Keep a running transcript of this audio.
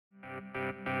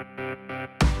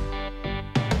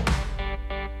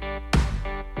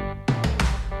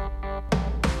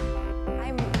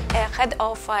head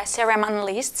of CRM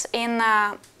analysts in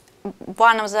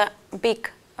one of the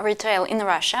big retail in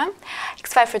Russia,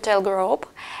 X5 Retail Group,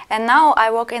 and now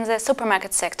I work in the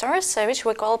supermarket sectors, which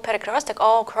we call перекресток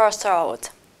or crossroad.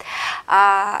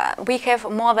 We have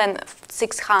more than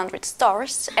 600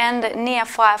 stores and near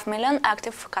 5 million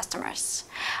active customers.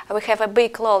 We have a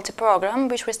big loyalty program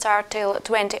which we start till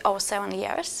 2007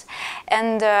 years,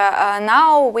 and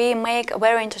now we make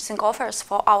very interesting offers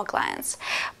for our clients.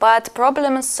 But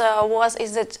problems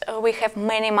is that we have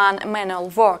many manual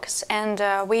works, and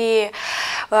we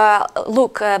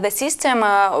look the system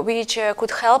which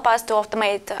could help us to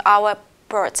automate our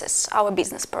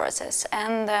business process,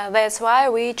 and that's why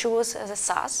we choose the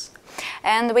SaaS.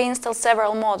 And we install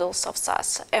several models of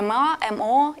SaaS: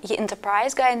 MO,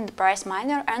 Enterprise Guide, Enterprise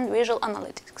Miner, and Visual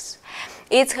Analytics.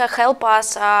 It helps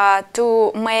us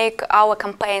to make our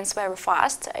campaigns very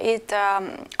fast. It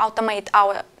automates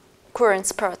our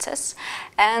current process,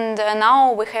 and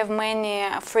now we have many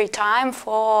free time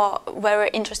for very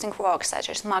interesting work such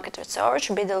as market research,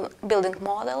 building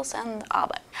models, and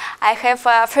other. I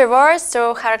have 3 words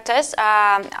to characterize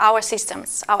our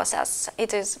systems, our SaaS.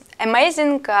 It is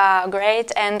amazing,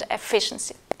 great, and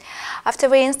efficiency. After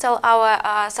we install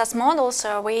our SaaS models,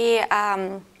 we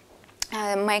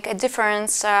make a different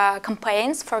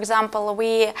campaigns. For example,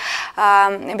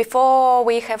 before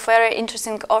we have very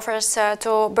interesting offers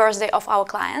to birthday of our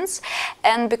clients,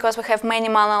 and because we have many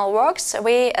manual works,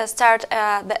 we start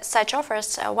such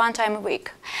offers 1 time a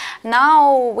week.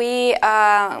 Now we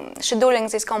scheduling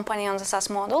this company on the SaaS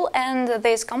model, and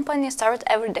this company starts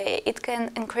every day. It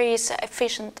can increase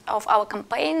efficiency of our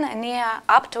campaign near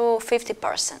up to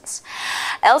 50%.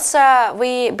 Also,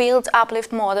 we build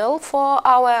uplift model for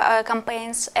our campaigns,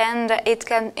 and it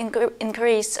can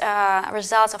increase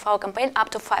results of our campaign up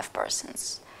to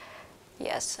 5%.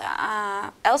 Yes.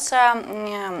 Also,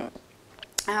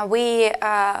 we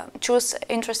choose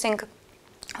interesting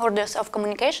orders of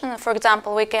communication. For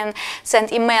example, we can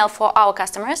send email for our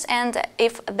customers, and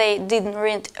if they didn't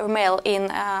read email in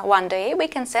 1 day, we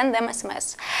can send them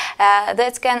SMS.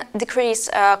 That can decrease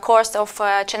cost of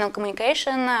channel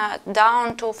communication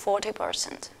down to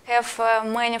 40%. We have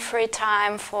many free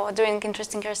time for doing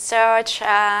interesting research,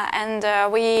 and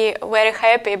we very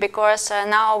happy because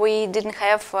now we didn't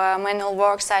have manual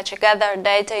work such as gather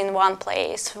data in one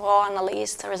place for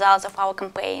analyze results of our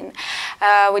campaign.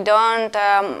 We don't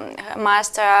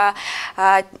must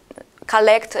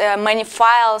collect many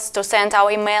files to send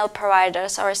our email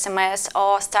providers or SMS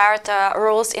or start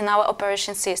rules in our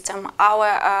operation system.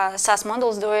 Our SaaS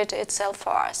models do it itself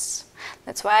for us.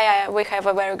 That's why we have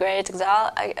a very great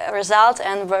result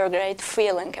and very great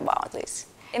feeling about this.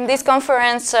 In this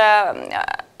conference,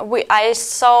 I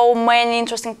saw many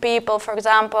interesting people. For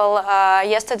example,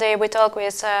 yesterday we talked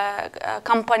with a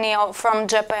company from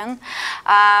Japan.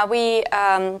 We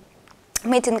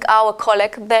meeting our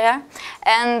colleague there,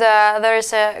 and there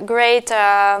is a great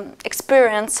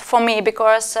experience for me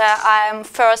because I'm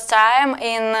first time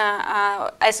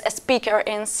as a speaker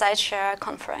in such a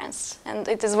conference, and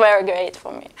it is very great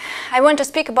for me. I want to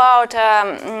speak about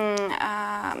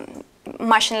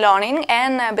machine learning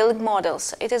and building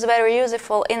models. It is very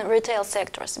useful in retail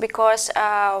sectors because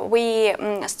we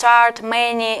start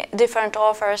many different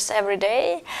offers every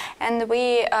day, and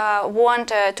we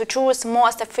want to choose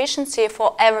most efficiency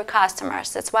for every customer.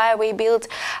 That's why we build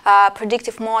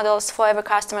predictive models for every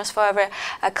customers, for every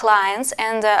clients,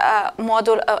 and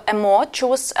module MO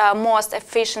choose most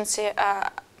efficient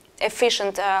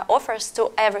offers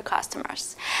to every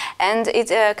customers, and it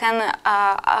can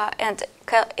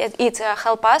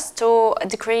help us to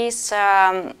decrease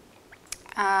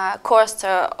cost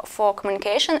for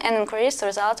communication and increase the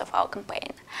results of our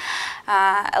campaign.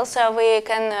 Also, we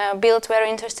can build very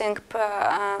interesting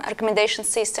recommendation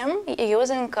system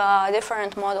using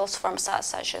different models from SaaS,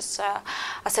 such as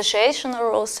association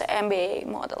rules, MBA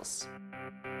models.